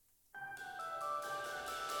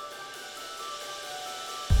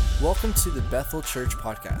Welcome to the Bethel Church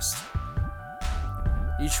Podcast.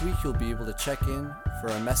 Each week you'll be able to check in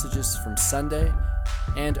for our messages from Sunday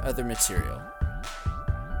and other material.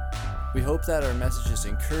 We hope that our messages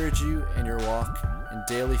encourage you in your walk in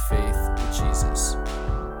daily faith with Jesus.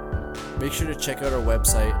 Make sure to check out our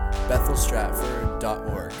website,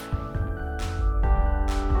 bethelstratford.org.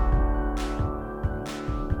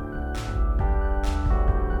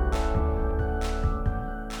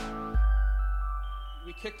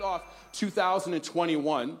 We kicked off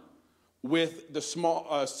 2021 with the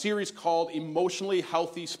small series called Emotionally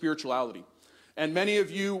Healthy Spirituality. And many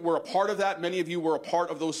of you were a part of that. Many of you were a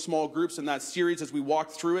part of those small groups in that series as we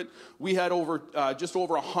walked through it. We had just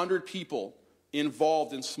over 100 people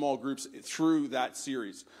involved in small groups through that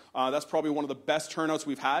series. That's probably one of the best turnouts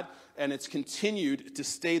we've had, and it's continued to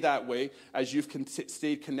stay that way as you've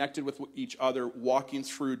stayed connected with each other, walking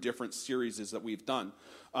through different series that we've done.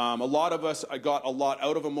 A lot of us got a lot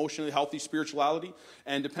out of emotionally healthy spirituality,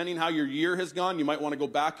 and depending how your year has gone, you might want to go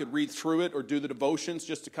back and read through it or do the devotions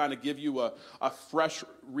just to kind of give you a fresh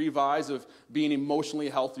revise of being emotionally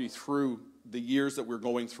healthy through the years that we're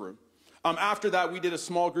going through. After that, we did a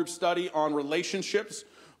small group study on relationships.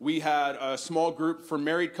 We had a small group for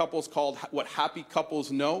married couples called What Happy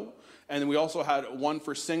Couples Know. And then we also had one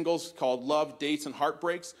for singles called Love, Dates, and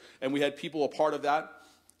Heartbreaks. And we had people a part of that.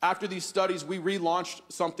 After these studies, we relaunched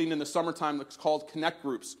something in the summertime that's called Connect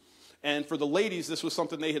Groups. And for the ladies, this was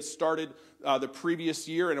something they had started the previous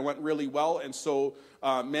year, and it went really well. And so,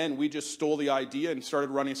 men, we just stole the idea and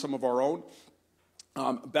started running some of our own.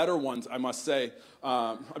 Better ones, I must say.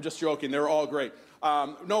 I'm just joking. They're all great.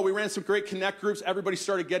 No, we ran some great Connect groups. Everybody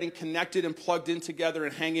started getting connected and plugged in together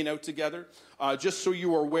and hanging out together. Just so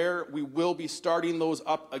you are aware, we will be starting those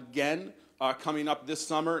up again coming up this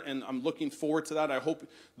summer, and I'm looking forward to that. I hope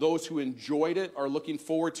those who enjoyed it are looking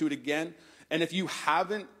forward to it again. And if you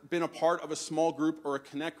haven't been a part of a small group or a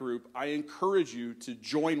Connect group, I encourage you to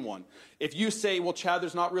join one. If you say, well, Chad,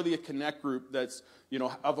 there's not really a Connect group that's,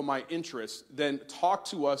 of my interest, then talk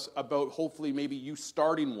to us about hopefully maybe you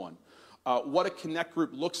starting one. What a Connect group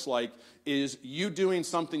looks like is you doing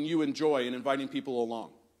something you enjoy and inviting people along.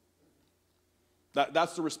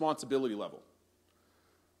 That's the responsibility level.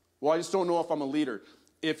 Well, I just don't know if I'm a leader.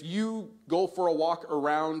 If you go for a walk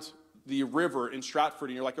around the river in Stratford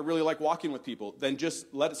and you're like, I really like walking with people, then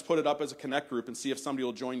just let us put it up as a Connect group and see if somebody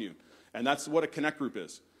will join you. And that's what a Connect group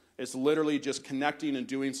is. It's literally just connecting and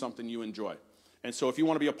doing something you enjoy. And so if you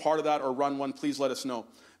want to be a part of that or run one, please let us know.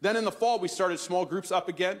 Then in the fall, we started small groups up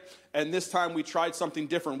again. And this time we tried something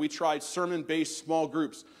different. We tried sermon-based small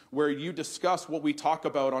groups where you discuss what we talk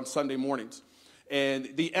about on Sunday mornings.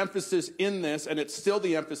 And the emphasis in this, and it's still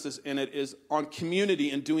the emphasis in it, is on community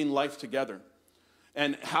and doing life together.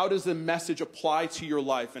 And how does the message apply to your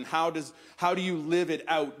life? And how do you live it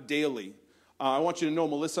out daily? I want you to know,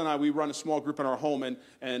 Melissa and I, we run a small group in our home.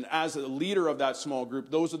 And as a leader of that small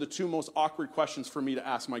group, those are the two most awkward questions for me to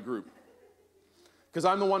ask my group. Because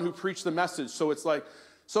I'm the one who preached the message. So it's like,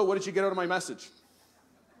 so what did you get out of my message?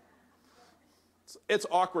 It's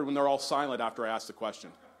awkward when they're all silent after I ask the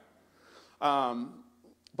question.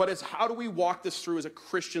 But it's how do we walk this through as a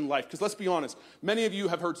Christian life? Because let's be honest, many of you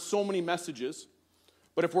have heard so many messages.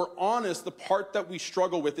 But if we're honest, the part that we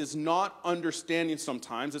struggle with is not understanding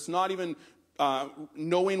sometimes. It's not even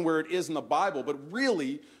knowing where it is in the Bible. But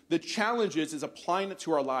really, the challenge is applying it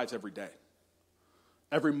to our lives every day,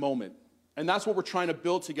 every moment. And that's what we're trying to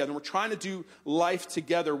build together. And we're trying to do life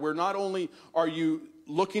together where not only are you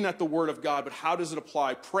looking at the Word of God, but how does it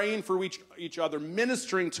apply? Praying for each other,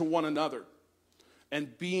 ministering to one another,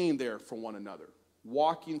 and being there for one another,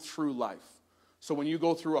 walking through life. So when you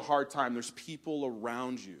go through a hard time, there's people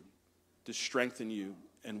around you to strengthen you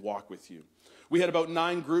and walk with you. We had about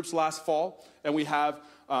 9 groups last fall, and we have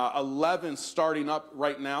 11 starting up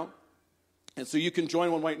right now. And so you can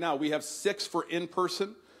join one right now. We have 6 for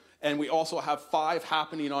in-person, and we also have 5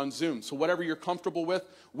 happening on Zoom. So whatever you're comfortable with,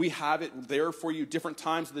 we have it there for you, different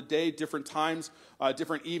times of the day, different times,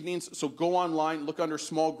 different evenings. So go online, look under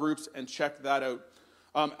small groups, and check that out.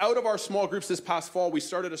 Out of our small groups this past fall, we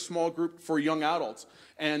started a small group for young adults.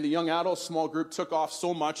 And the young adult small group took off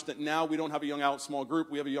so much that now we don't have a young adult small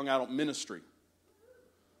group, we have a young adult ministry.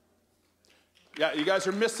 Yeah, you guys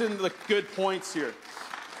are missing the good points here.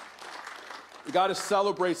 You got to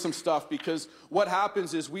celebrate some stuff because what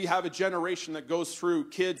happens is we have a generation that goes through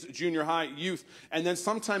kids, junior high, youth, and then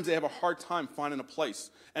sometimes they have a hard time finding a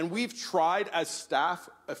place. And we've tried as staff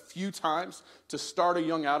a few times to start a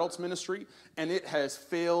young adults ministry, and it has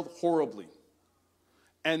failed horribly.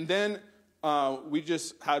 And then we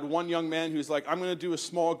just had one young man who's like, I'm going to do a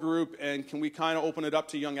small group, and can we kind of open it up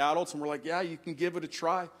to young adults? And we're like, yeah, you can give it a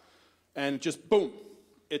try. And just boom,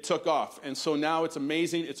 it took off. And so now it's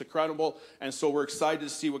amazing, it's incredible, and so we're excited to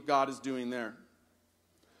see what God is doing there.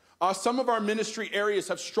 Some of our ministry areas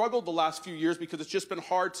have struggled the last few years because it's just been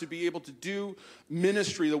hard to be able to do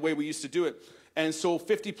ministry the way we used to do it. And so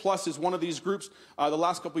 50 Plus is one of these groups. The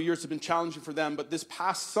last couple of years have been challenging for them, but this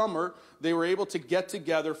past summer, they were able to get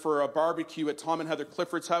together for a barbecue at Tom and Heather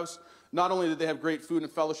Clifford's house. Not only did they have great food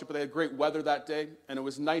and fellowship, but they had great weather that day, and it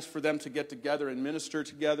was nice for them to get together and minister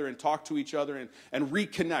together and talk to each other and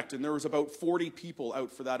reconnect. And there was about 40 people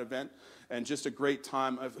out for that event, and just a great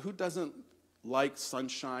time. Who doesn't like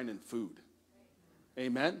sunshine and food?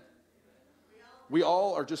 Amen? We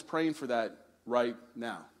all are just praying for that right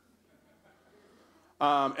now.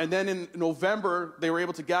 And then in November, they were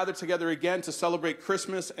able to gather together again to celebrate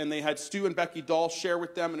Christmas, and they had Stu and Becky Dahl share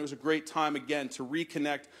with them, and it was a great time again to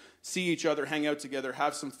reconnect, see each other, hang out together,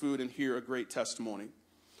 have some food, and hear a great testimony.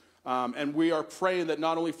 And we are praying that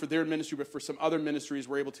not only for their ministry, but for some other ministries,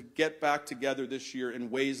 we're able to get back together this year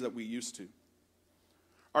in ways that we used to.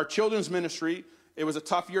 Our children's ministry, it was a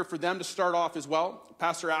tough year for them to start off as well.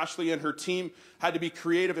 Pastor Ashley and her team had to be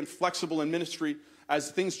creative and flexible in ministry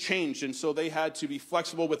as things changed, and so they had to be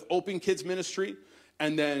flexible with opening kids ministry,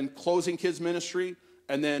 and then closing kids ministry,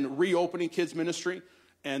 and then reopening kids ministry.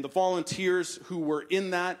 And the volunteers who were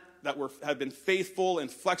in that have been faithful and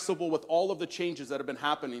flexible with all of the changes that have been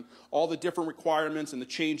happening, all the different requirements and the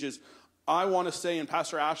changes. I want to say, and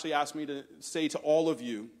Pastor Ashley asked me to say to all of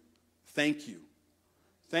you, thank you.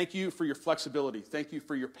 Thank you for your flexibility. Thank you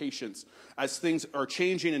for your patience as things are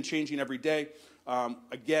changing and changing every day.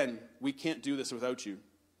 Again, we can't do this without you.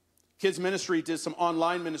 Kids Ministry did some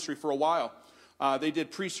online ministry for a while. They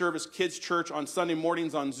did pre-service kids church on Sunday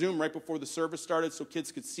mornings on Zoom right before the service started so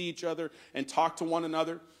kids could see each other and talk to one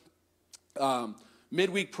another.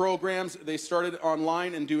 Midweek programs, they started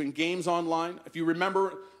online and doing games online. If you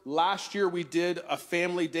remember, last year we did a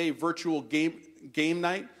family day virtual game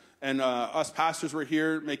night. And us pastors were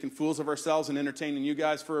here making fools of ourselves and entertaining you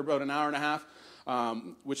guys for about an hour and a half,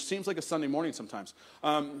 which seems like a Sunday morning sometimes.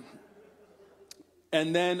 And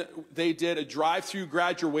then they did a drive-through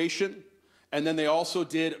graduation. And then they also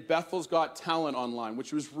did Bethel's Got Talent online,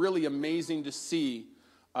 which was really amazing to see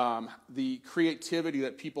the creativity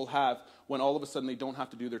that people have when all of a sudden they don't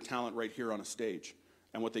have to do their talent right here on a stage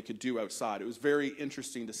and what they could do outside. It was very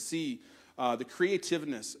interesting to see the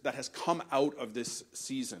creativeness that has come out of this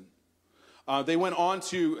season. They went on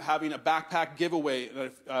to having a backpack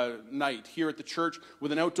giveaway night here at the church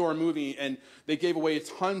with an outdoor movie, and they gave away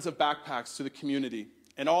tons of backpacks to the community.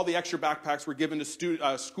 And all the extra backpacks were given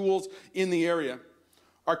to schools in the area.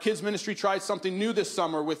 Our kids ministry tried something new this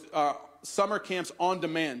summer with summer camps on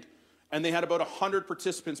demand, and they had about 100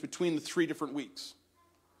 participants between the 3 different weeks.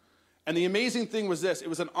 And the amazing thing was this: it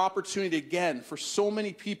was an opportunity again for so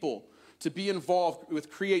many people to be involved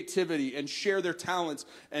with creativity and share their talents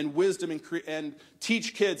and wisdom and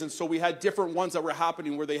teach kids. And so we had different ones that were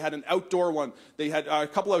happening where they had an outdoor one. They had a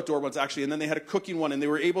couple outdoor ones, actually, and then they had a cooking one, and they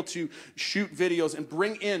were able to shoot videos and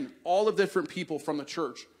bring in all of the different people from the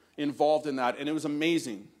church involved in that, and it was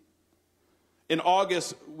amazing. In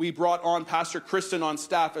August, we brought on Pastor Kristen on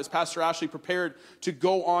staff as Pastor Ashley prepared to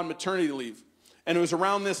go on maternity leave. And it was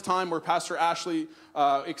around this time where Pastor Ashley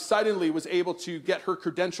excitedly was able to get her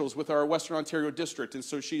credentials with our Western Ontario district. And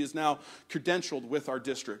so she is now credentialed with our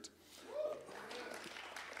district.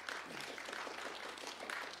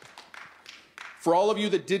 For all of you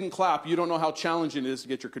that didn't clap, you don't know how challenging it is to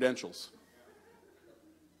get your credentials.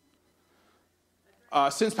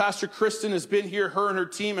 Since Pastor Kristen has been here, her and her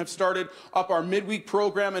team have started up our midweek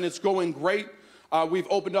program, and it's going great. We've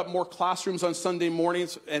opened up more classrooms on Sunday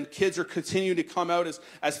mornings, and kids are continuing to come out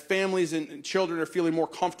as families and children are feeling more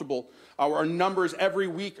comfortable. Our numbers every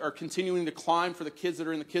week are continuing to climb for the kids that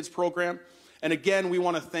are in the kids program. And again, we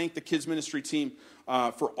want to thank the kids ministry team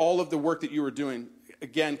for all of the work that you are doing.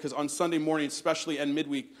 Again, because on Sunday morning especially and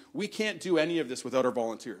midweek, we can't do any of this without our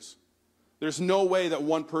volunteers. There's no way that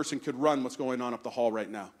one person could run what's going on up the hall right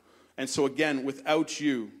now. And so again, without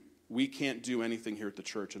you, we can't do anything here at the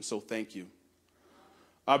church. And so thank you.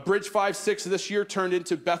 Bridge 5-6 this year turned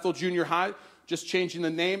into Bethel Junior High, just changing the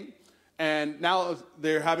name. And now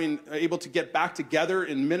they're able to get back together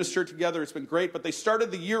and minister together. It's been great. But they started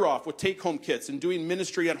the year off with take-home kits and doing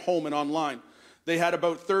ministry at home and online. They had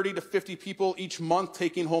about 30 to 50 people each month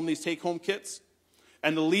taking home these take-home kits.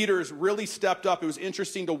 And the leaders really stepped up. It was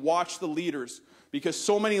interesting to watch the leaders because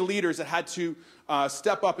so many leaders that had to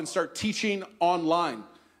step up and start teaching online,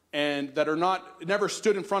 and that never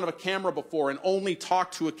stood in front of a camera before and only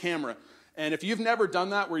talked to a camera. And if you've never done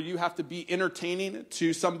that, where you have to be entertaining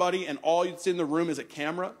to somebody and all that's in the room is a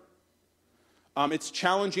camera, It's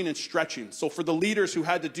challenging and stretching. So for the leaders who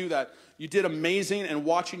had to do that, you did amazing, and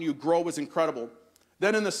watching you grow was incredible.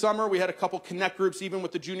 Then in the summer, we had a couple connect groups, even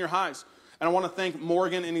with the junior highs. And I want to thank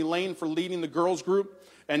Morgan and Elaine for leading the girls group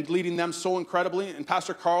and leading them so incredibly, and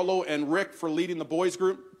Pastor Carlo and Rick for leading the boys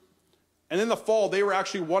group. And in the fall, they were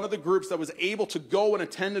actually one of the groups that was able to go and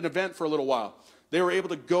attend an event for a little while. They were able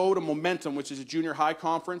to go to Momentum, which is a junior high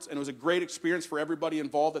conference, and it was a great experience for everybody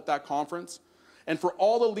involved at that conference. And for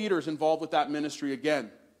all the leaders involved with that ministry, again,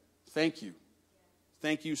 thank you.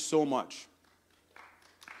 Thank you so much.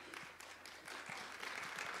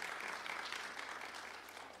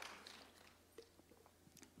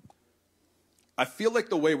 I feel like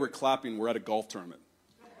the way we're clapping, we're at a golf tournament.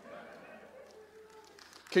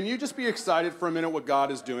 Can you just be excited for a minute what God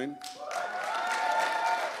is doing?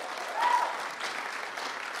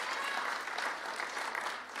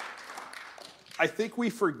 I think we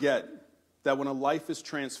forget that when a life is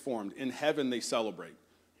transformed, in heaven they celebrate.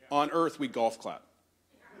 On earth we golf clap.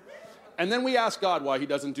 And then we ask God why he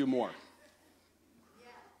doesn't do more.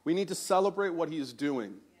 We need to celebrate what he is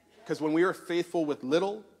doing. Because when we are faithful with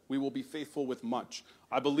little, we will be faithful with much.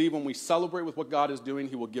 I believe when we celebrate with what God is doing,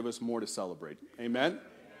 he will give us more to celebrate. Amen?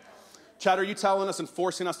 Chad, are you telling us and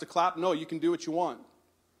forcing us to clap? No, you can do what you want.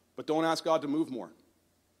 But don't ask God to move more.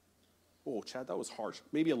 Oh, Chad, that was harsh.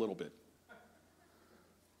 Maybe a little bit.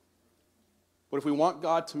 But if we want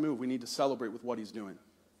God to move, we need to celebrate with what he's doing.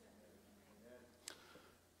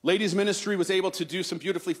 Ladies Ministry was able to do some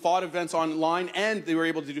beautifully thought events online, and they were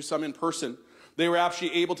able to do some in person. They were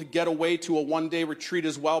actually able to get away to a one-day retreat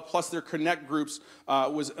as well, plus their connect groups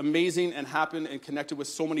was amazing and happened and connected with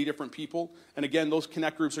so many different people. And again, those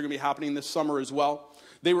connect groups are going to be happening this summer as well.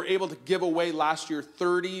 They were able to give away last year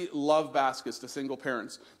 30 love baskets to single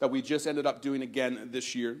parents that we just ended up doing again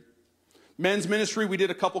this year. Men's Ministry, we did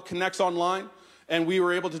a couple connects online, and we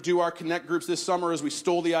were able to do our connect groups this summer as we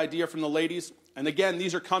stole the idea from the ladies. And again,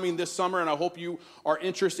 these are coming this summer, and I hope you are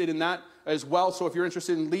interested in that as well. So if you're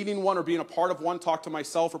interested in leading one or being a part of one, talk to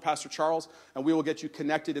myself or Pastor Charles, and we will get you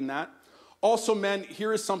connected in that. Also, men,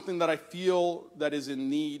 here is something that I feel that is in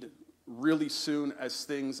need really soon as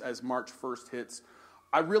March 1st hits.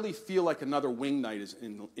 I really feel like another wing night is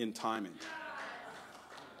in timing.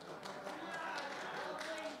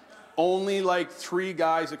 Only like 3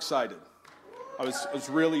 guys excited. I was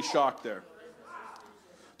really shocked there.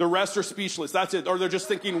 The rest are speechless. That's it. Or they're just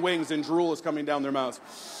thinking wings and drool is coming down their mouths.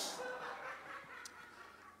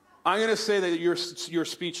 I'm going to say that you're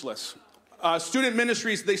speechless. Student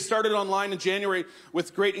ministries, they started online in January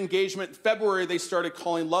with great engagement. February, they started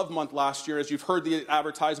calling Love Month last year. As you've heard the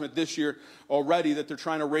advertisement this year already, that they're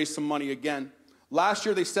trying to raise some money again. Last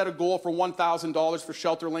year, they set a goal for $1,000 for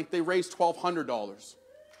ShelterLink. They raised $1,200.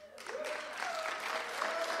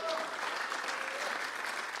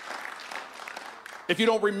 If you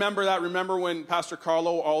don't remember that, remember when Pastor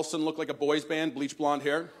Carlo all of a sudden looked like a boys band, bleach blonde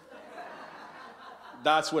hair?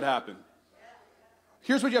 That's what happened.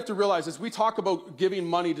 Here's what you have to realize. As we talk about giving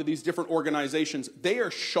money to these different organizations, they are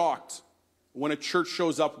shocked when a church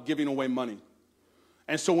shows up giving away money.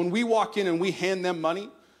 And so when we walk in and we hand them money,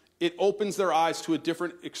 it opens their eyes to a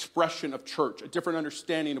different expression of church, a different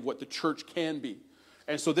understanding of what the church can be.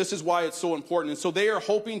 And so this is why it's so important. And so they are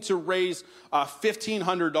hoping to raise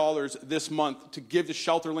 $1,500 this month to give to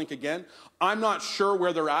ShelterLink again. I'm not sure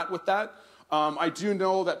where they're at with that. I do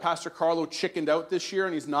know that Pastor Carlo chickened out this year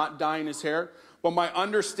and he's not dyeing his hair. But my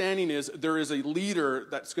understanding is there is a leader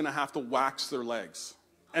that's going to have to wax their legs.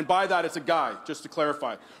 And by that, it's a guy, just to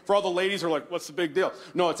clarify. For all the ladies who are like, what's the big deal?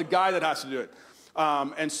 No, it's a guy that has to do it.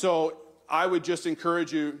 And so I would just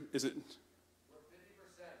encourage you, is it...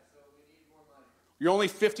 You're only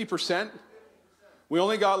 50%? We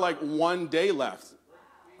only got like 1 day left.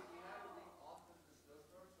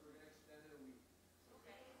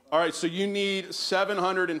 All right, so you need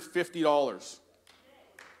 $750.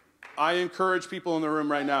 I encourage people in the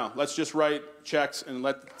room right now. Let's just write checks and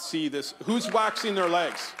let's see this. Who's waxing their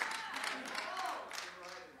legs?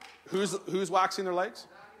 Who's waxing their legs?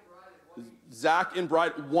 Zach and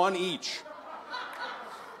Bride, 1 each.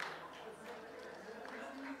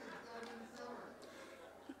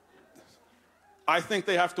 I think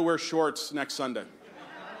they have to wear shorts next Sunday.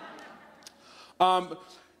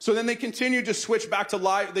 So then they continued to switch back to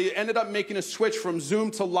live. They ended up making a switch from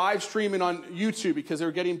Zoom to live streaming on YouTube because they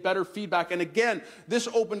were getting better feedback. And again, this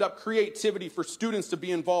opened up creativity for students to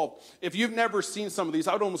be involved. If you've never seen some of these,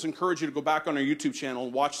 I would almost encourage you to go back on our YouTube channel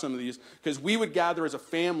and watch some of these, because we would gather as a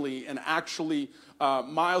family and actually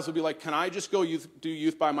Miles would be like, can I just go do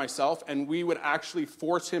youth by myself? And we would actually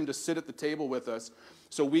force him to sit at the table with us.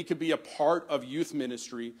 so we could be a part of youth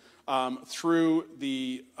ministry through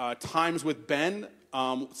the Times with Ben,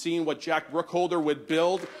 seeing what Jack Brookholder would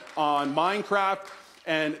build on Minecraft.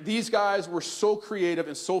 And these guys were so creative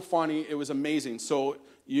and so funny. It was amazing. So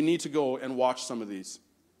you need to go and watch some of these.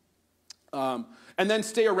 And then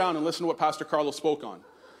stay around and listen to what Pastor Carlo spoke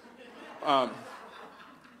on.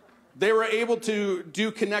 They were able to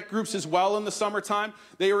do connect groups as well in the summertime.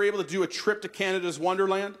 They were able to do a trip to Canada's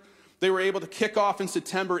Wonderland. They were able to kick off in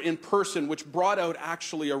September in person, which brought out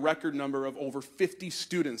actually a record number of over 50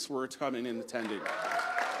 students were coming and attending.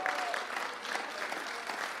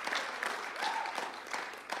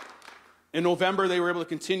 In November, they were able to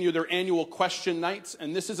continue their annual question nights,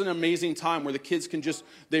 and this is an amazing time where the kids can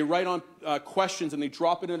they write on questions and they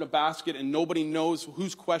drop it in a basket and nobody knows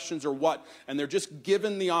whose questions are what, and they're just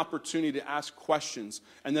given the opportunity to ask questions,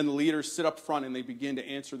 and then the leaders sit up front and they begin to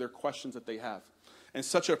answer their questions that they have. And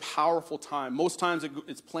such a powerful time. Most times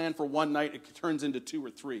it's planned for one night, it turns into 2 or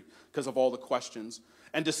 3 because of all the questions.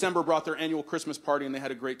 And December brought their annual Christmas party and they had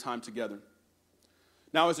a great time together.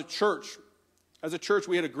 Now as a church,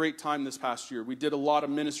 we had a great time this past year. We did a lot of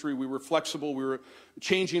ministry. We were flexible. We were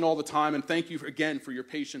changing all the time. And thank you again for your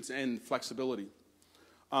patience and flexibility.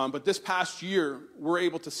 But this past year, we're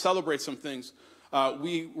able to celebrate some things. I'm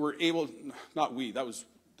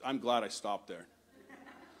glad I stopped there.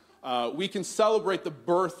 We can celebrate the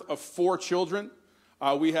birth of 4 children.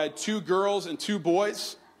 We had 2 girls and 2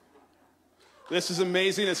 boys. This is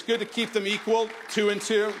amazing. It's good to keep them equal, 2 and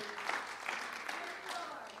 2.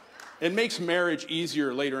 It makes marriage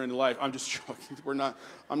easier later in life. I'm just joking.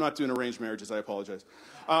 I'm not doing arranged marriages. I apologize.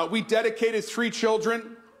 We dedicated 3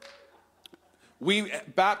 children. We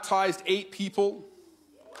baptized 8 people.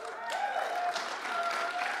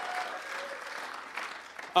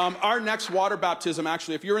 Our next water baptism,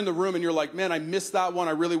 actually, if you're in the room and you're like, man, I missed that one.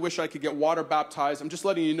 I really wish I could get water baptized. I'm just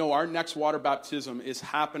letting you know our next water baptism is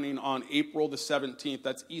happening on April the 17th.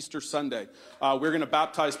 That's Easter Sunday. We're going to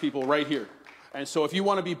baptize people right here. And so if you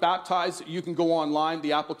want to be baptized, you can go online.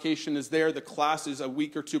 The application is there. The class is a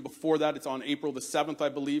week or 2 before that. It's on April the 7th, I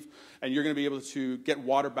believe. And you're going to be able to get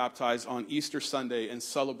water baptized on Easter Sunday and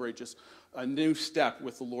celebrate just a new step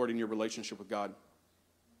with the Lord in your relationship with God.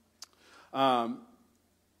 Our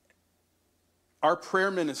prayer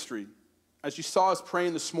ministry, as you saw us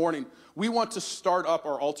praying this morning, we want to start up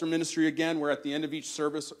our altar ministry again, where at the end of each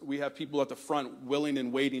service, we have people at the front willing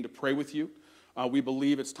and waiting to pray with you. We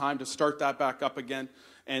believe it's time to start that back up again.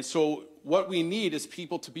 And so what we need is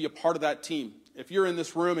people to be a part of that team. If you're in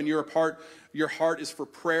this room and you're a part, your heart is for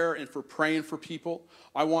prayer and for praying for people,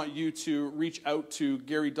 I want you to reach out to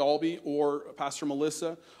Gary Dalby or Pastor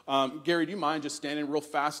Melissa. Gary, do you mind just standing real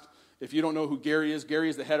fast? If you don't know who Gary is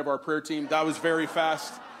the head of our prayer team. That was very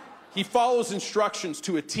fast. He follows instructions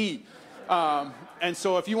to a T. And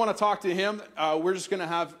so if you want to talk to him, we're just going to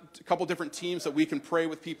have a couple different teams that we can pray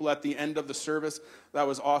with people at the end of the service. That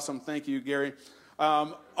was awesome. Thank you, Gary.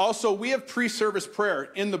 Also, we have pre-service prayer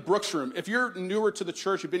in the Brooks Room. If you're newer to the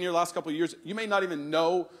church, you've been here the last couple of years, you may not even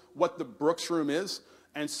know what the Brooks Room is.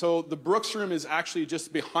 And so the Brooks Room is actually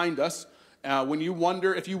just behind us.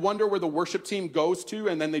 If you wonder where the worship team goes to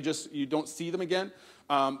and then you don't see them again,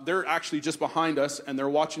 they're actually just behind us and they're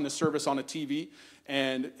watching the service on a TV.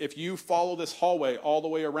 And if you follow this hallway all the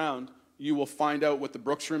way around, you will find out what the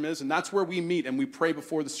Brooks Room is. And that's where we meet and we pray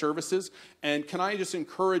before the services. And can I just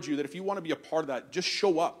encourage you that if you want to be a part of that, just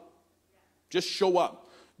show up. Just show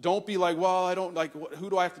up. Don't be like, well, I don't like, who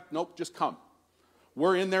do I have to? Nope, just come.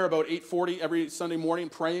 We're in there about 8:40 every Sunday morning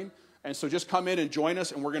praying. And so just come in and join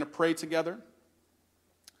us and we're going to pray together.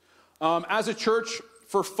 As a church,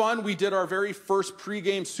 for fun, we did our very first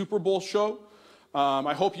pregame Super Bowl show.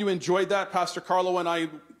 I hope you enjoyed that. Pastor Carlo and I,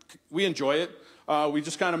 we enjoy it. We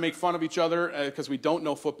just kind of make fun of each other because we don't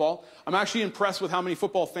know football. I'm actually impressed with how many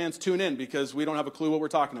football fans tune in because we don't have a clue what we're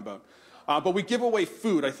talking about. But we give away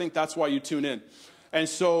food. I think that's why you tune in. And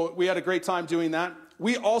so we had a great time doing that.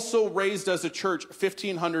 We also raised as a church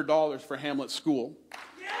 $1,500 for Hamlet School.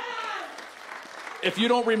 If you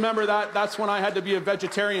don't remember that, that's when I had to be a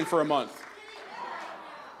vegetarian for a month.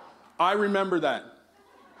 I remember that.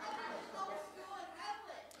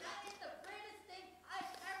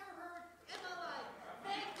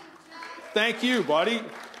 Thank you, buddy.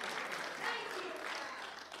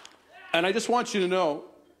 And I just want you to know,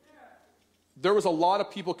 there was a lot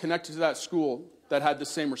of people connected to that school that had the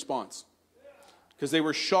same response. Because they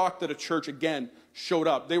were shocked that a church, again, showed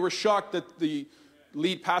up. They were shocked that the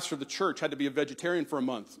lead pastor of the church had to be a vegetarian for a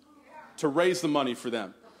month to raise the money for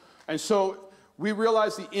them. And so we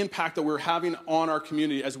realized the impact that we're having on our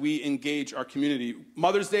community as we engage our community.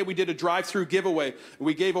 Mother's Day, we did a drive-through giveaway.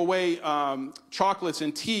 We gave away chocolates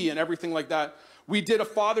and tea and everything like that. We did a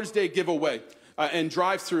Father's Day giveaway and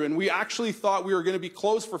drive-through, and we actually thought we were going to be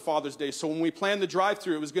closed for Father's Day. So when we planned the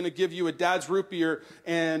drive-through, it was going to give you a dad's root beer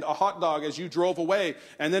and a hot dog as you drove away,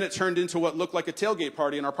 and then it turned into what looked like a tailgate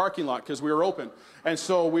party in our parking lot because we were open. And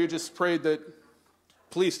so we just prayed that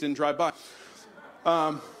police didn't drive by.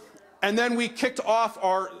 And then we kicked off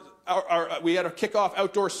we had a kickoff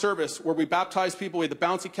outdoor service where we baptized people. We had the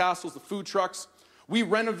bouncy castles, the food trucks. We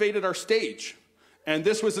renovated our stage. And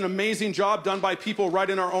this was an amazing job done by people right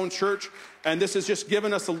in our own church. And this has just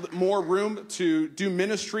given us more room to do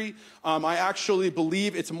ministry. I actually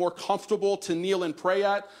believe it's more comfortable to kneel and pray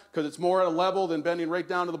at because it's more at a level than bending right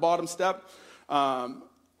down to the bottom step.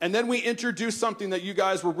 And then we introduced something that you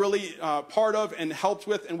guys were really part of and helped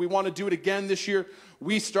with, and we want to do it again this year.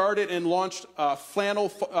 We started and launched Flannel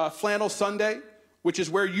Sunday, which is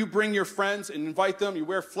where you bring your friends and invite them. You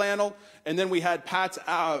wear flannel. And then we had Pat's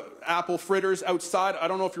apple fritters outside. I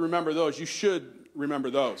don't know if you remember those. You should remember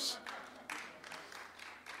those.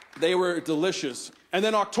 They were delicious. And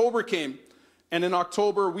then October came. And in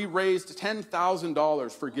October, we raised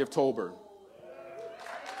 $10,000 for Givetober.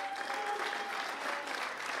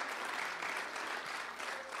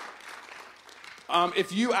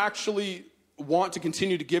 If you actually want to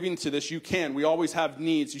continue to giving to this, you can. We always have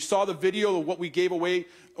needs. You saw the video of what we gave away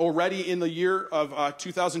already in the year of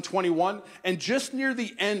 2021. And just near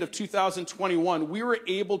the end of 2021, we were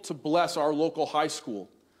able to bless our local high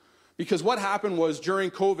school. Because what happened was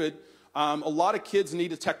during COVID, a lot of kids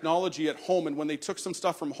needed technology at home. And when they took some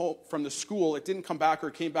stuff from the school, it didn't come back, or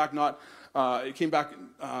it came back not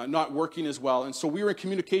working as well. And so we were in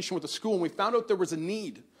communication with the school, and we found out there was a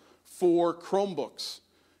need for Chromebooks,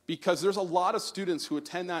 because there's a lot of students who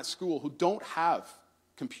attend that school who don't have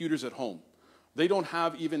computers at home. They don't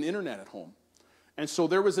have even internet at home. And so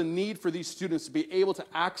there was a need for these students to be able to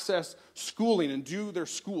access schooling and do their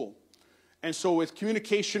school. And so with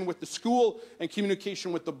communication with the school and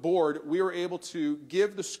communication with the board, we were able to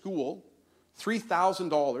give the school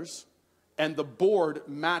 $3,000, and the board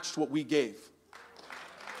matched what we gave.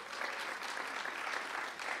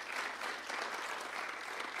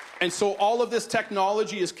 And so all of this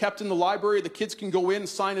technology is kept in the library. The kids can go in,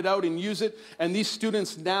 sign it out, and use it. And these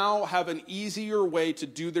students now have an easier way to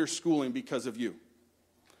do their schooling because of you.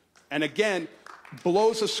 And again,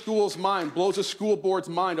 blows a school's mind, blows a school board's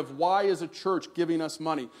mind of why is a church giving us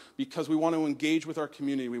money? Because we want to engage with our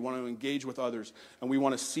community. We want to engage with others. And we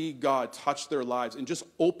want to see God touch their lives and just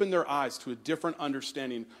open their eyes to a different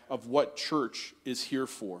understanding of what church is here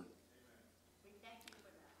for.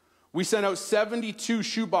 We sent out 72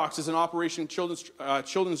 shoe boxes in Operation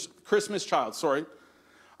Children's Christmas Child.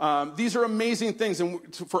 These are amazing things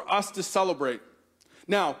for us to celebrate.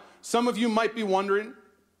 Now, some of you might be wondering,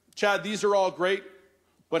 Chad, these are all great,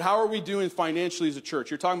 but how are we doing financially as a church?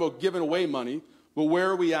 You're talking about giving away money, but where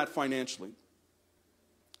are we at financially?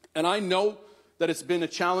 And I know that it's been a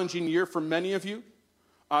challenging year for many of you.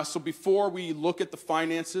 So before we look at the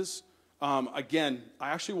finances, again,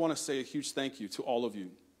 I actually want to say a huge thank you to all of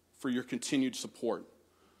you for your continued support,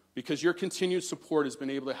 because your continued support has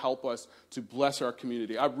been able to help us to bless our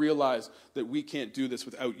community. I realize that we can't do this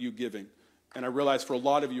without you giving. And I realize for a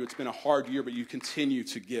lot of you, it's been a hard year, but you continue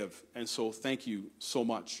to give. And so thank you so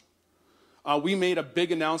much. We made a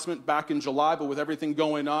big announcement back in July, but with everything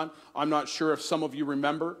going on, I'm not sure if some of you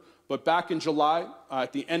remember, but back in July,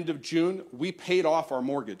 at the end of June, we paid off our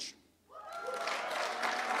mortgage.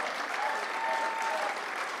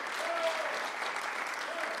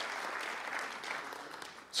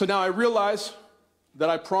 So now I realize that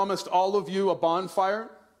I promised all of you a bonfire,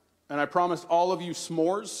 and I promised all of you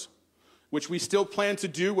s'mores, which we still plan to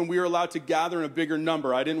do when we are allowed to gather in a bigger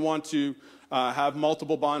number. I didn't want to have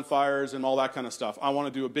multiple bonfires and all that kind of stuff. I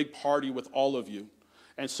want to do a big party with all of you.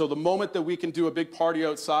 And so the moment that we can do a big party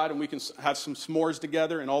outside and we can have some s'mores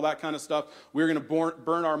together and all that kind of stuff, we're going to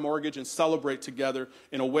burn our mortgage and celebrate together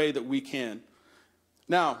in a way that we can.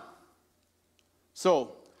 Now,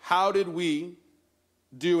 so how did we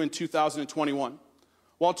do in 2021?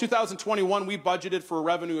 Well, in 2021, we budgeted for a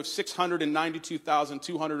revenue of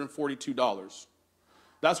 $692,242.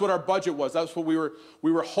 That's what our budget was. That's what we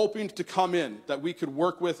were hoping to come in, that we could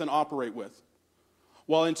work with and operate with.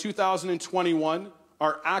 Well, in 2021,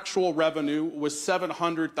 our actual revenue was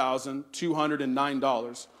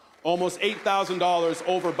 $700,209, almost $8,000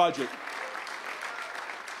 over budget.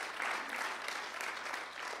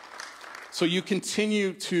 So you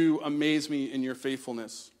continue to amaze me in your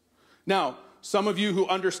faithfulness. Now, Some of you who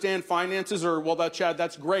understand finances are, well, Chad,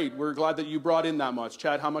 that's great. We're glad that you brought in that much.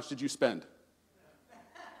 Chad, how much did you spend?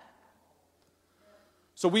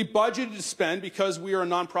 So we budgeted to spend, because we are a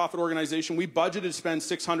nonprofit organization, we budgeted to spend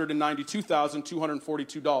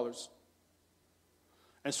 $692,242.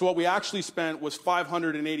 And so what we actually spent was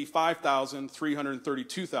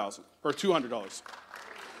 $200.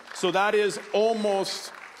 So that is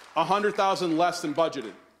almost $100,000 less than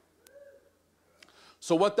budgeted.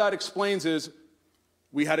 So what that explains is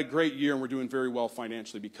we had a great year and we're doing very well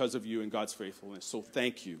financially because of you and God's faithfulness. So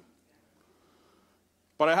thank you.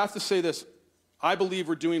 But I have to say this. I believe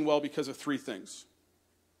we're doing well because of three things.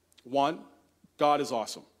 One, God is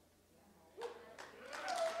awesome.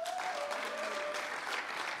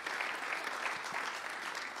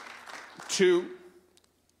 Two,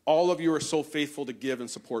 all of you are so faithful to give and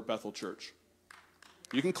support Bethel Church.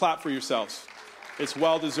 You can clap for yourselves. It's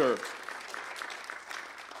well deserved.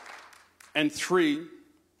 And three,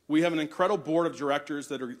 we have an incredible board of directors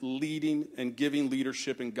that are leading and giving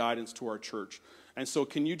leadership and guidance to our church. And so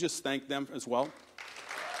can you just thank them as well?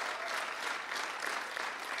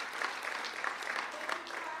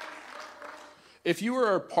 If you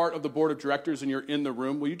are a part of the board of directors and you're in the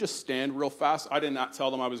room, will you just stand real fast? I did not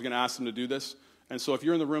tell them I was going to ask them to do this. And so if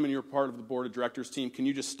you're in the room and you're part of the board of directors team, can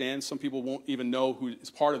you just stand? Some people won't even know who is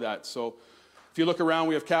part of that. So if you look around,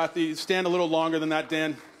 we have Kathy. Stand a little longer than that,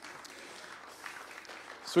 Dan.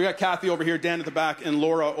 So we got Kathy over here, Dan at the back, and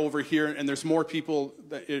Laura over here. And there's more people.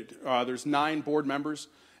 There's 9 board members.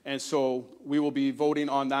 And so we will be voting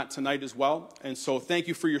on that tonight as well. And so thank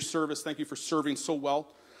you for your service. Thank you for serving so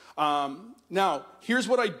well. Now, here's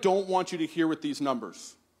what I don't want you to hear with these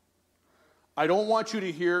numbers. I don't want you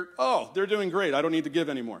to hear, oh, they're doing great. I don't need to give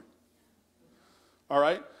anymore. All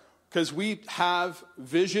right? Because we have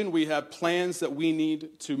vision. We have plans that we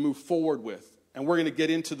need to move forward with. And we're going to get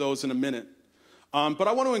into those in a minute. But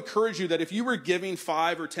I want to encourage you that if you were giving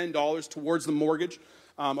 $5 or $10 towards the mortgage,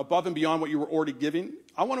 above and beyond what you were already giving,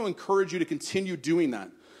 I want to encourage you to continue doing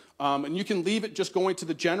that. And you can leave it just going to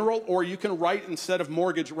the general, or you can write, instead of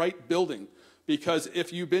mortgage, write building. Because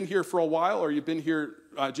if you've been here for a while or you've been here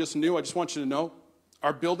just new, I just want you to know,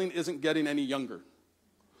 our building isn't getting any younger.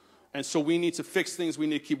 And so we need to fix things. We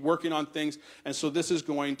need to keep working on things. And so this is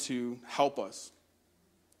going to help us.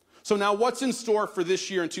 So now what's in store for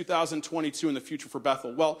this year in 2022 in the future for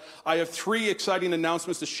Bethel? Well, I have 3 exciting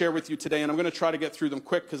announcements to share with you today, and I'm going to try to get through them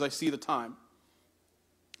quick because I see the time.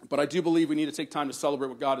 But I do believe we need to take time to celebrate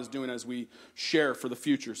what God is doing as we share for the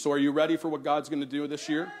future. So are you ready for what God's going to do this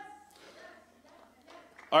year?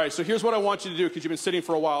 All right, so here's what I want you to do, because you've been sitting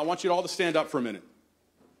for a while. I want you all to stand up for a minute.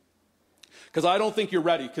 Because I don't think you're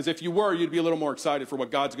ready, because if you were, you'd be a little more excited for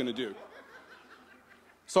what God's going to do.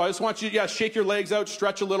 So I just want you to, shake your legs out,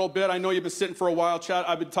 stretch a little bit. I know you've been sitting for a while, Chad.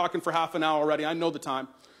 I've been talking for half an hour already. I know the time.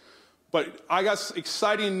 But I got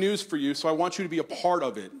exciting news for you, so I want you to be a part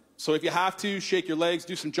of it. So if you have to, shake your legs,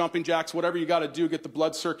 do some jumping jacks, whatever you got to do, get the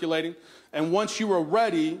blood circulating. And once you are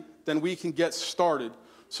ready, then we can get started.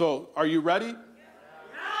 So are you ready? Yes.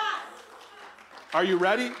 Are you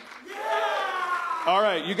ready? Yeah. All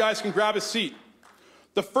right, you guys can grab a seat.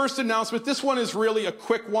 The first announcement, this one is really a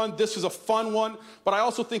quick one. This is a fun one, but I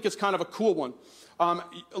also think it's kind of a cool one. A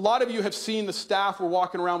lot of you have seen the staff. We're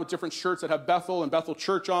walking around with different shirts that have Bethel and Bethel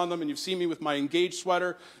Church on them, and you've seen me with my Engaged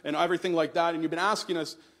sweater and everything like that, and you've been asking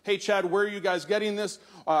us, hey, Chad, where are you guys getting this?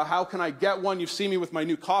 How can I get one? You've seen me with my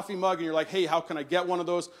new coffee mug, and you're like, hey, how can I get one of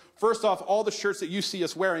those? First off, all the shirts that you see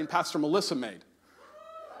us wearing, Pastor Melissa made.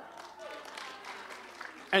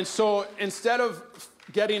 And so instead of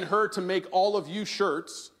getting her to make all of you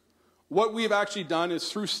shirts, what we've actually done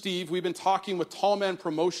is through Steve, we've been talking with Tall Man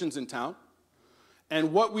Promotions in town.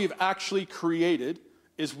 And what we've actually created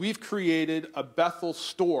is we've created a Bethel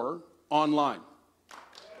store online.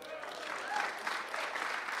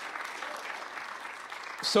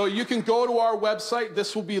 So you can go to our website.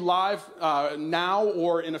 This will be live now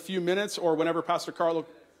or in a few minutes or whenever Pastor Carlo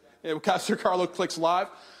clicks live.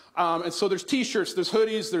 And so there's T-shirts, there's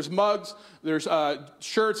hoodies, there's mugs, there's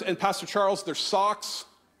shirts, and Pastor Charles, there's socks.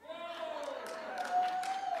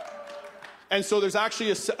 And so there's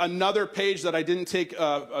actually another page that I didn't take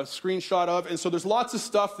a screenshot of. And so there's lots of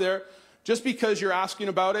stuff there just because you're asking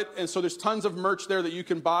about it. And so there's tons of merch there that you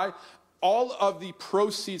can buy. All of the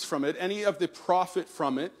proceeds from it, any of the profit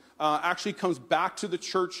from it, actually comes back to the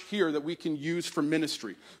church here that we can use for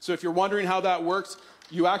ministry. So if you're wondering how that works,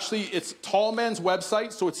 it's Tall Man's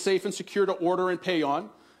website, so it's safe and secure to order and pay on.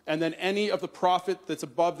 And then any of the profit that's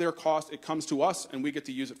above their cost, it comes to us, and we get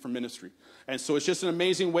to use it for ministry. And so it's just an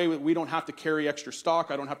amazing way that we don't have to carry extra stock.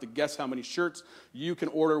 I don't have to guess how many shirts. You can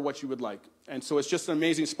order what you would like. And so it's just an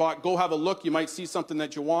amazing spot. Go have a look. You might see something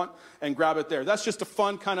that you want and grab it there. That's just a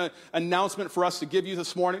fun kind of announcement for us to give you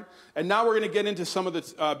this morning. And now we're going to get into some of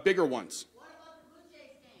the bigger ones. What about the Blue Jays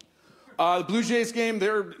game? The Blue Jays game,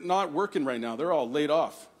 they're not working right now. They're all laid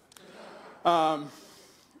off.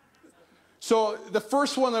 So the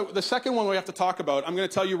second one we have to talk about, I'm going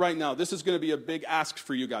to tell you right now, this is going to be a big ask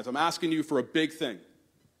for you guys. I'm asking you for a big thing.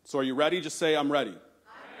 So are you ready? Just say, I'm ready.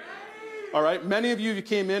 All right. Many of you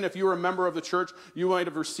came in, if you were a member of the church, you might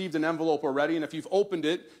have received an envelope already. And if you've opened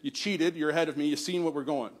it, you cheated, you're ahead of me, you've seen what we're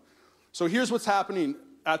going. So here's what's happening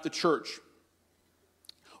at the church.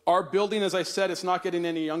 Our building, as I said, it's not getting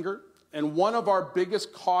any younger. And one of our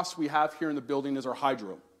biggest costs we have here in the building is our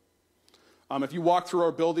hydro. If you walk through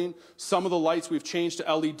our building, some of the lights we've changed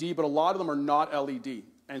to LED, but a lot of them are not LED.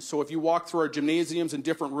 And so if you walk through our gymnasiums and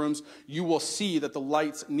different rooms, you will see that the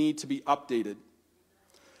lights need to be updated.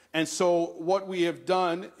 And so what we have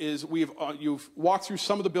done is you've walked through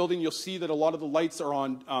some of the building, you'll see that a lot of the lights are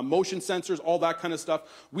on motion sensors, all that kind of stuff.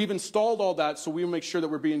 We've installed all that so we make sure that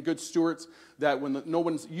we're being good stewards, that when no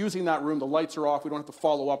one's using that room, the lights are off. We don't have to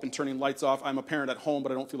follow up and turning lights off. I'm a parent at home,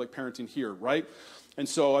 but I don't feel like parenting here, right? And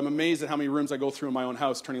so I'm amazed at how many rooms I go through in my own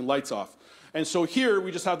house turning lights off. And so here we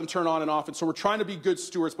just have them turn on and off. And so we're trying to be good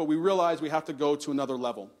stewards, but we realize we have to go to another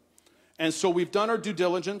level. And so we've done our due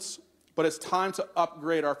diligence, but it's time to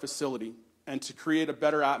upgrade our facility and to create a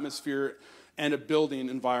better atmosphere and a building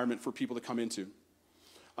environment for people to come into.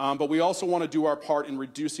 But we also want to do our part in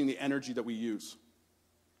reducing the energy that we use.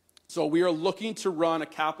 So we are looking to run a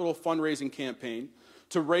capital fundraising campaign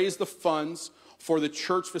to raise the funds for the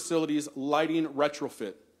church facilities lighting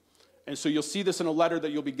retrofit. And so you'll see this in a letter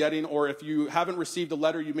that you'll be getting, or if you haven't received a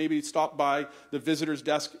letter, you maybe stop by the visitor's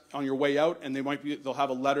desk on your way out, and they'll have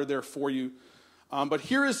a letter there for you. But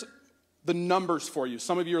here is the numbers for you.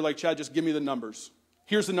 Some of you are like, Chad, just give me the numbers.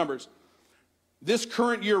 Here's the numbers. This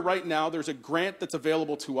current year right now, there's a grant that's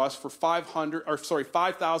available to us for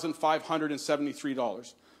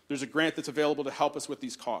 $5,573. There's a grant that's available to help us with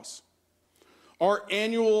these costs. Our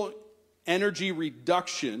annual energy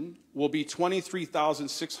reduction will be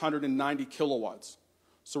 23,690 kilowatts.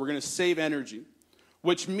 So we're going to save energy,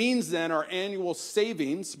 which means then our annual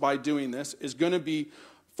savings by doing this is going to be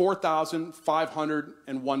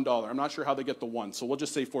 $4,501. I'm not sure how they get the one, so we'll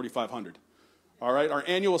just say $4,500. All right, our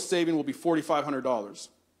annual saving will be $4,500.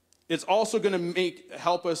 It's also going to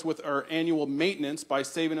help us with our annual maintenance by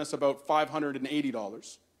saving us about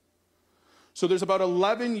 $580. So there's about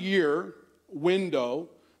 11-year window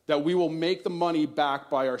that we will make the money back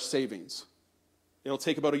by our savings. It'll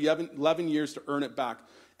take about 11 years to earn it back.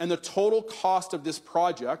 And the total cost of this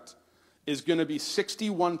project is going to be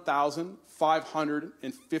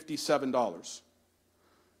 $61,557.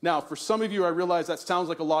 Now, for some of you, I realize that sounds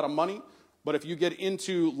like a lot of money, but if you get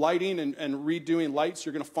into lighting and redoing lights,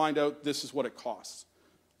 you're going to find out this is what it costs.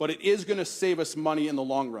 But it is going to save us money in the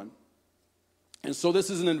long run. And so this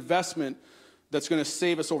is an investment that's going to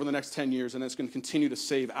save us over the next 10 years, and it's going to continue to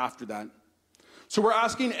save after that. So we're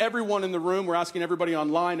asking everyone in the room, we're asking everybody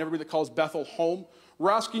online, everybody that calls Bethel home,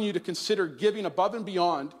 we're asking you to consider giving above and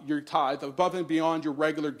beyond your tithe, above and beyond your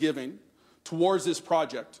regular giving towards this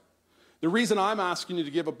project. The reason I'm asking you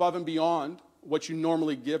to give above and beyond what you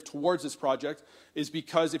normally give towards this project is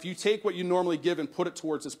because if you take what you normally give and put it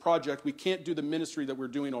towards this project, we can't do the ministry that we're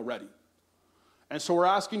doing already. And so we're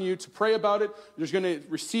asking you to pray about it. You're going to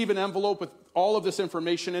receive an envelope with all of this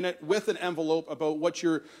information in it, with an envelope about what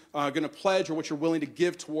you're going to pledge or what you're willing to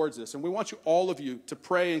give towards this. And we want you, all of you, to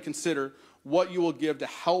pray and consider what you will give to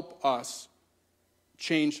help us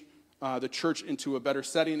change the church into a better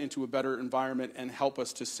setting, into a better environment, and help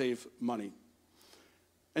us to save money.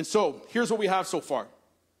 And so here's what we have so far.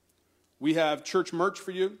 We have church merch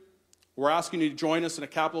for you. We're asking you to join us in a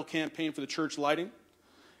capital campaign for the church lighting.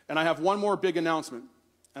 And I have one more big announcement.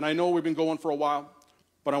 And I know we've been going for a while,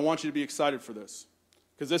 but I want you to be excited for this,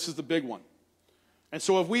 because this is the big one. And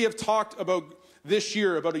so if we have talked about this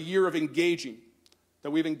year, about a year of engaging,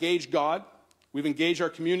 that we've engaged God, we've engaged our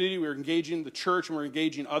community, we're engaging the church, and we're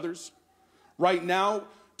engaging others. Right now,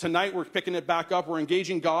 tonight, we're picking it back up. We're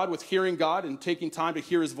engaging God with hearing God and taking time to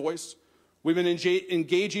hear his voice. We've been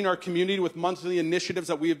engaging our community with monthly initiatives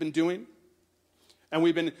that we have been doing. And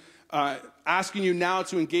we've been asking you now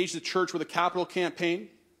to engage the church with a capital campaign.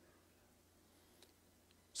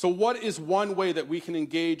 So what is one way that we can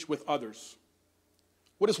engage with others?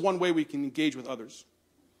 What is one way we can engage with others?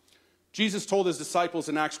 Jesus told his disciples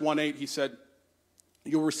in Acts 1:8, he said,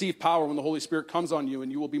 You'll receive power when the Holy Spirit comes on you,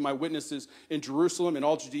 and you will be my witnesses in Jerusalem and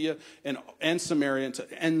all Judea and Samaria and to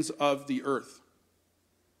the ends of the earth.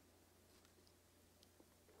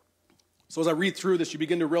 So as I read through this, you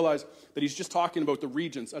begin to realize that he's just talking about the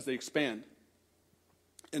regions as they expand.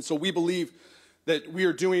 And so we believe that we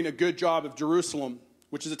are doing a good job of Jerusalem,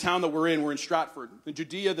 which is a town that we're in Stratford. In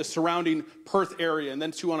Judea, the surrounding Perth area, and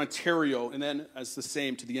then to Ontario, and then as the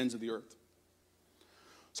same to the ends of the earth.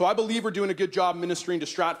 So I believe we're doing a good job ministering to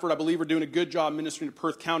Stratford. I believe we're doing a good job ministering to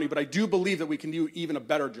Perth County, but I do believe that we can do even a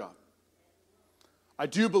better job. I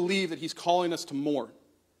do believe that he's calling us to more.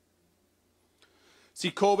 See,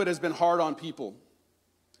 COVID has been hard on people.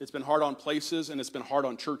 It's been hard on places, and it's been hard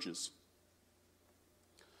on churches.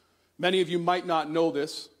 Many of you might not know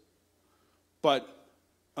this, but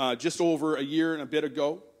just over a year and a bit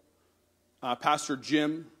ago, Pastor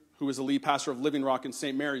Jim, who was the lead pastor of Living Rock in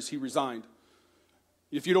St. Mary's, he resigned.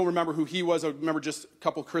 If you don't remember who he was, I remember just a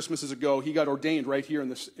couple Christmases ago, he got ordained right here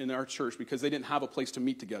in our church because they didn't have a place to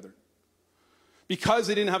meet together. Because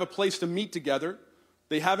they didn't have a place to meet together,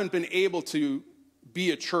 they haven't been able to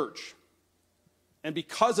be a church. And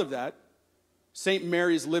because of that, St.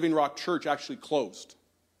 Mary's Living Rock Church actually closed.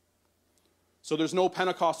 So there's no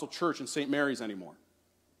Pentecostal church in St. Mary's anymore.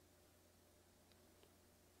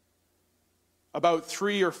 About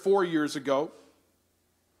 3 or 4 years ago,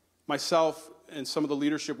 myself and some of the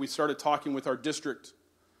leadership, we started talking with our district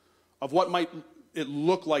of what might it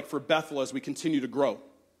look like for Bethel as we continue to grow.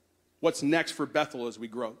 What's next for Bethel as we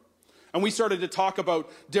grow? And we started to talk about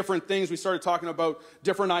different things. We started talking about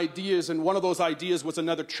different ideas, and one of those ideas was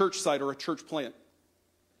another church site or a church plant.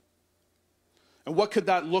 And what could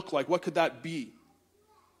that look like? What could that be?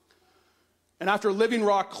 And after Living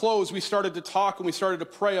Rock closed, we started to talk and we started to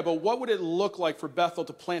pray about what would it look like for Bethel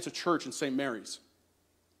to plant a church in St. Mary's.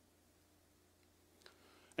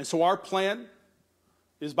 And so our plan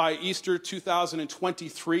is by Easter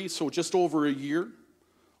 2023, so just over a year,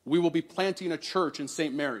 we will be planting a church in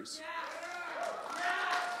St. Mary's.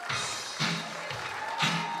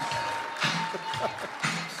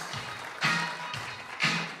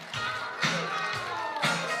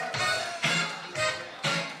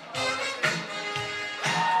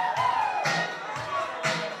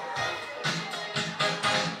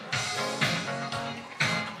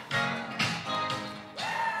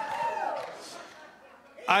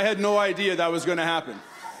 I had no idea that was going to happen.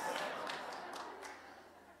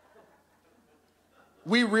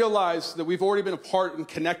 We realized that we've already been a part and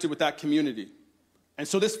connected with that community. And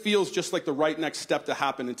so this feels just like the right next step to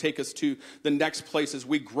happen and take us to the next place as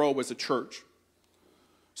we grow as a church.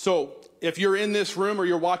 So if you're in this room or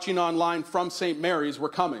you're watching online from St. Mary's, we're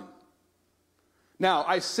coming. Now,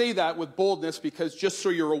 I say that with boldness because just so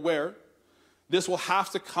you're aware, this will have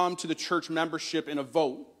to come to the church membership in a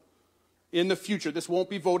vote. In the future, this won't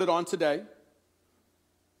be voted on today.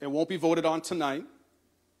 It won't be voted on tonight.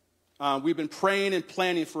 We've been praying and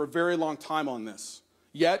planning for a very long time on this.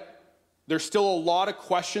 Yet, there's still a lot of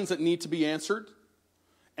questions that need to be answered.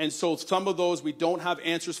 And so some of those we don't have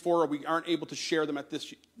answers for, or we aren't able to share them at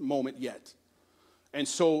this moment yet. And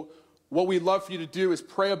so what we'd love for you to do is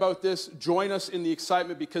pray about this, join us in the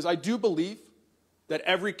excitement, because I do believe that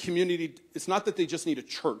every community, it's not that they just need a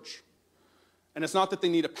church. And it's not that they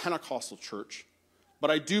need a Pentecostal church, but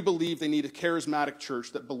I do believe they need a charismatic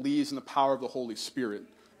church that believes in the power of the Holy Spirit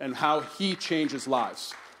and how he changes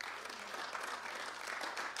lives.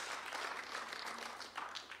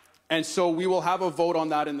 And so we will have a vote on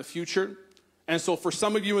that in the future. And so for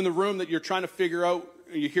some of you in the room that you're trying to figure out,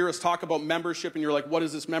 you hear us talk about membership and you're like, what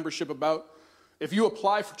is this membership about? If you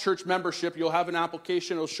apply for church membership, you'll have an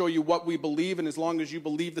application. It'll show you what we believe, and as long as you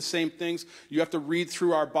believe the same things, you have to read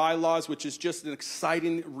through our bylaws, which is just an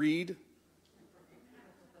exciting read.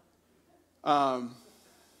 You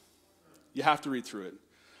have to read through it.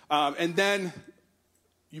 And then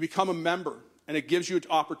you become a member, and it gives you an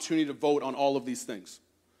opportunity to vote on all of these things,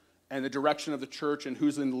 and the direction of the church, and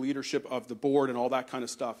who's in the leadership of the board, and all that kind of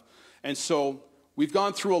stuff. And so we've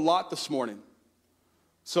gone through a lot this morning.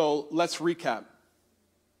 So let's recap.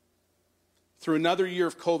 Through another year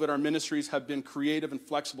of COVID, our ministries have been creative and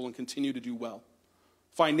flexible and continue to do well.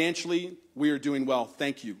 Financially, we are doing well.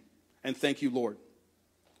 Thank you. And thank you, Lord.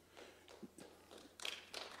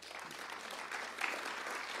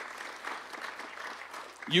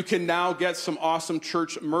 You can now get some awesome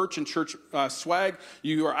church merch and church swag.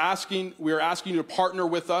 We are asking you to partner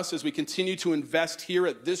with us as we continue to invest here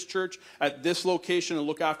at this church, at this location, and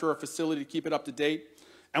look after our facility to keep it up to date.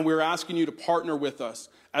 And we're asking you to partner with us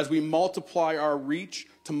as we multiply our reach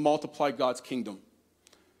to multiply God's kingdom.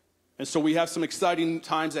 And so we have some exciting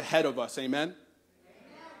times ahead of us. Amen?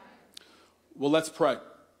 Well, let's pray.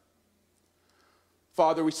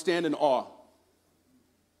 Father, we stand in awe.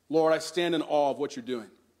 Lord, I stand in awe of what you're doing.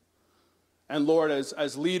 And Lord,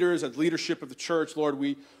 as leaders, as leadership of the church, Lord,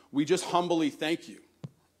 we just humbly thank you.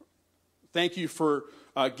 Thank you for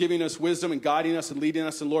giving us wisdom and guiding us and leading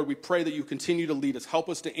us. And Lord, we pray that you continue to lead us. Help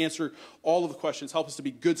us to answer all of the questions. Help us to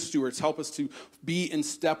be good stewards. Help us to be in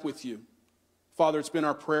step with you. Father, it's been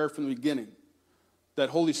our prayer from the beginning that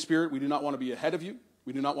Holy Spirit, we do not want to be ahead of you.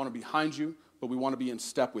 We do not want to be behind you, but we want to be in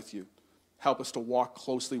step with you. Help us to walk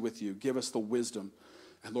closely with you. Give us the wisdom.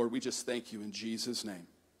 And Lord, we just thank you in Jesus' name.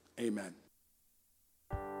 Amen.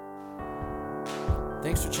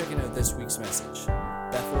 Thanks for checking out this week's message,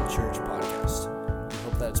 Bethel Church Podcast. We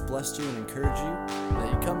hope that it's blessed you and encouraged you, and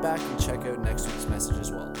that you come back and check out next week's message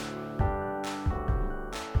as well.